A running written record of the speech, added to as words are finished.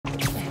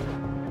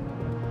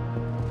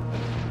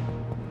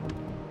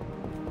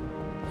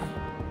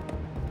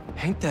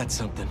Ain't that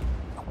something?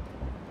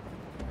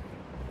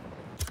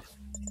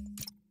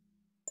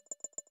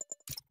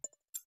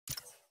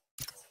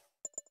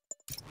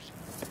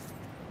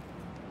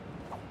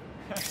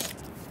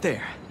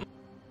 There.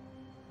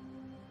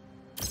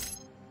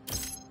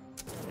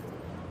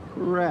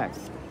 Correct.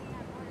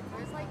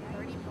 There's like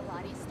 30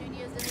 Pilates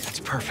studios in this. That's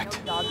perfect.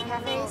 No dog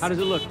cafes. How does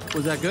it look?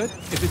 Was that good?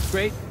 If it's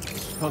great,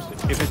 post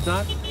it. If it's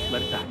not,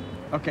 let it die.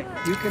 Okay,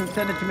 you can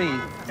send it to me.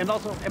 And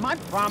also, am I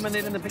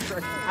prominent in the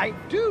picture? I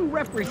do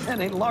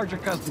represent a larger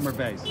customer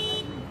base.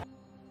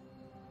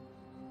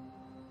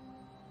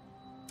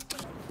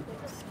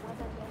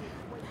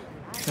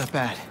 Not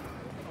bad.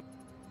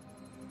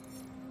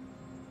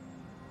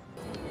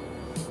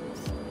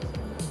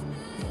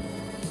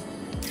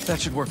 That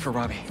should work for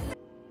Robbie.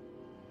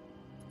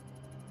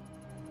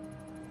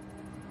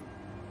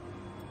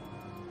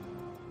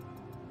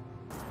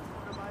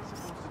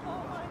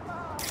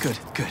 Good,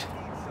 good.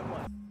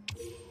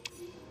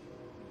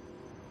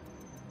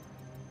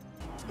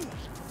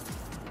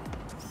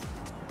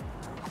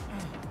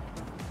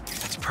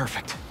 That's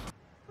perfect.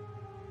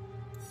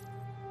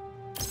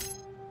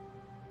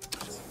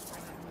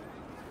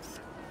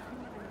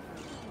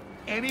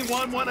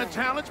 Anyone want to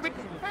challenge me?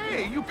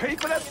 Hey, you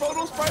paid for that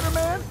photo,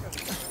 Spider-Man?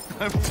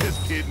 I'm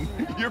just kidding.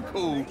 You're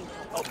cool.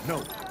 Oh,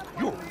 no.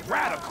 You're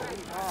radical.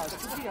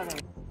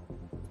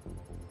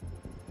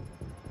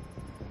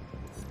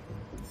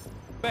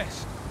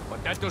 Best,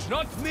 but that does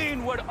not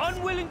mean we're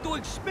unwilling to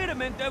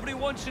experiment every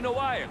once in a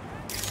while.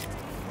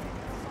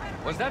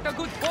 Was that a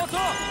good photo?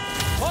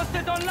 Post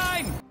it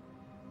online!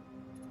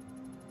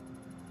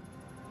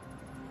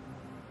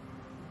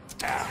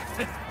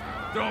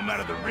 Throw him out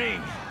of the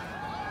ring.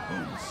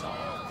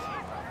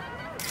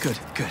 Good,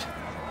 good.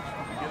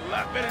 You get a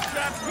lot better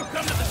shots if you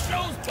come to the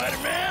show,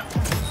 Spider-Man.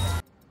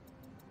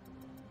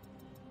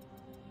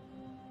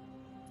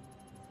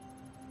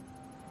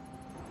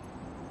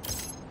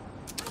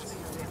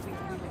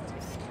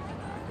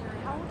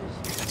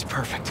 That's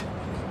perfect.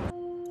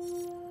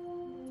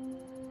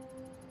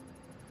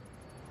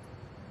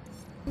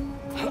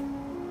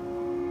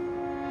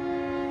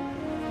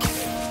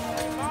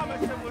 Mama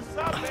said, what's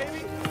up,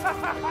 baby?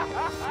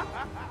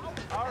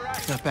 All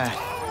right. Not bad.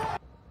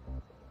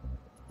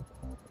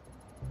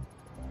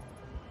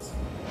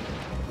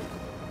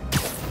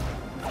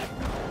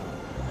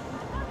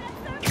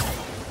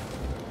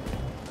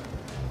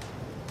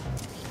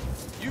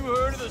 You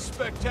heard of the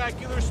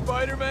spectacular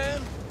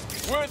Spider-Man?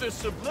 We're the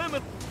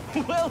subliminal...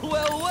 Well,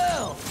 well,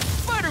 well!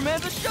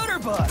 Spider-Man's a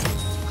shutterbug!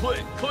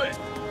 Quit, quit!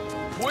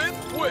 Quit,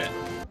 quit!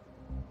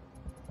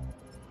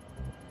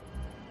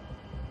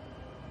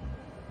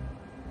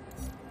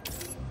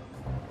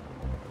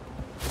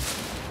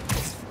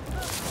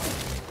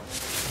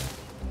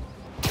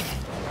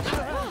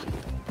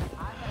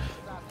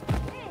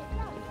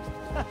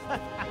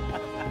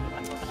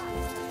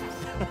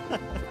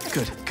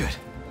 Good, good.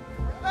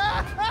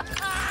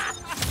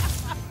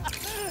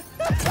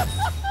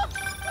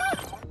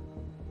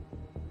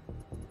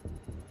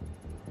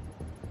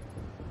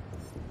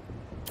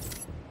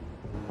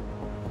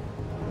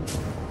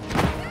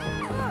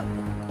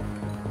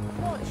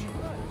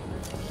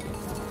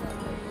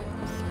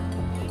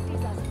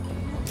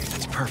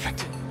 That's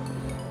perfect.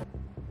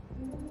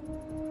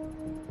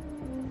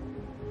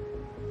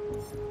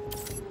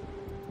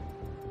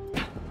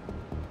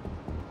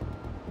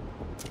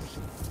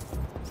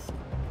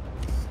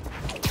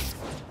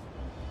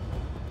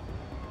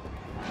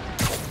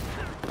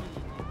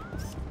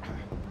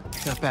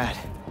 Not bad.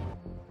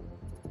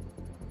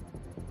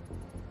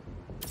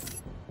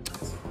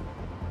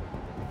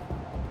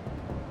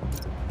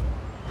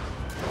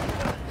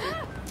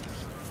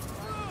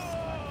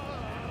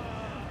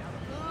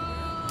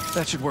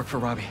 That should work for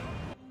Robbie.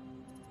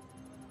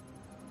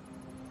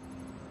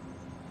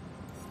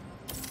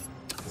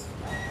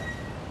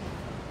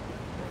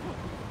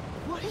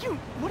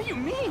 What do you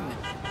mean?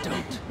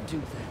 Don't do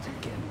that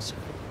again, sir.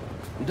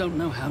 You don't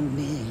know how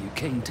near you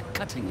came to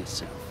cutting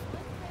yourself.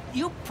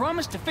 You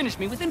promised to finish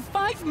me within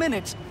 5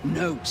 minutes!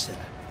 No, sir.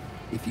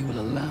 If you will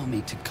allow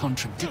me to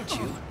contradict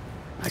you,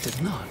 I did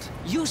not.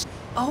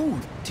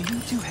 Oh, do you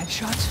do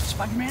headshots,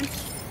 Spider-Man?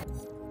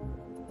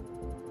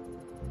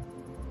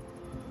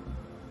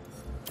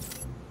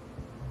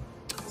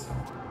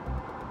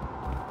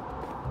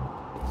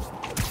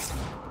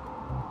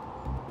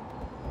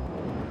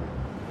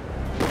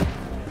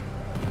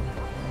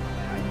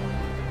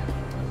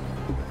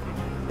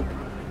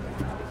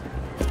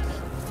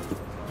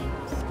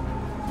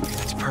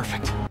 That's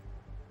perfect.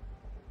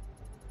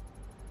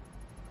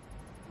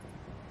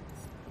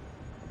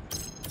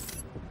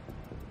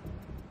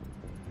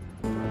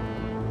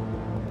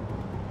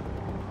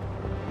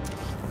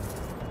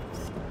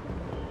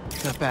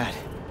 Not bad.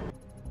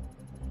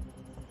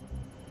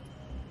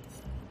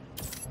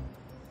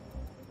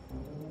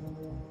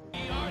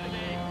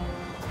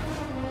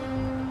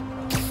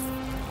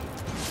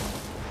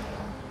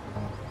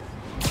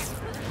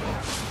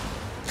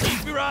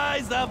 Keep your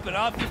eyes up and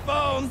off your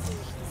phones.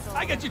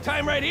 I got your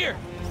time right here.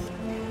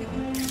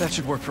 That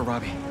should work for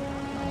Robbie.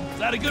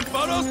 that a good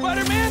photo,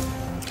 Spider-Man?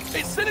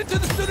 Hey, send it to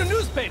the student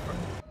newspaper.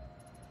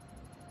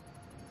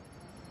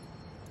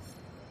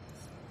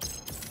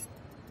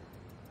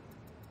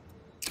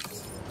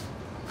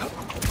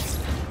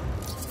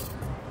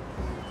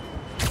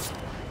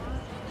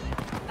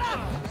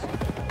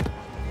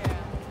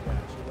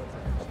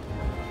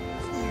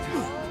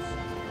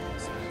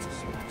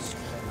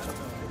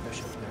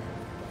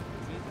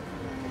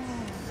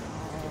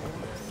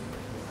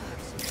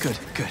 Good,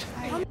 good.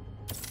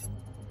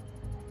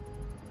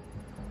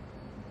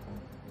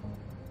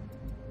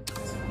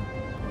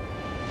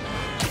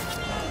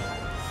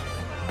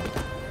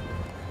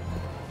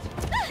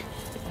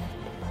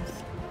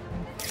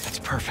 That's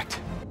perfect.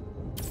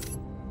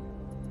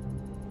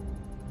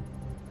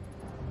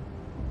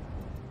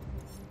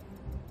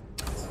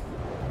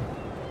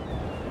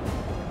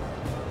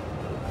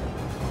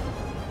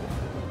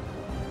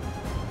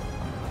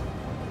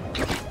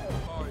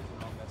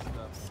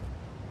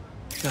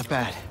 Not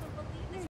bad.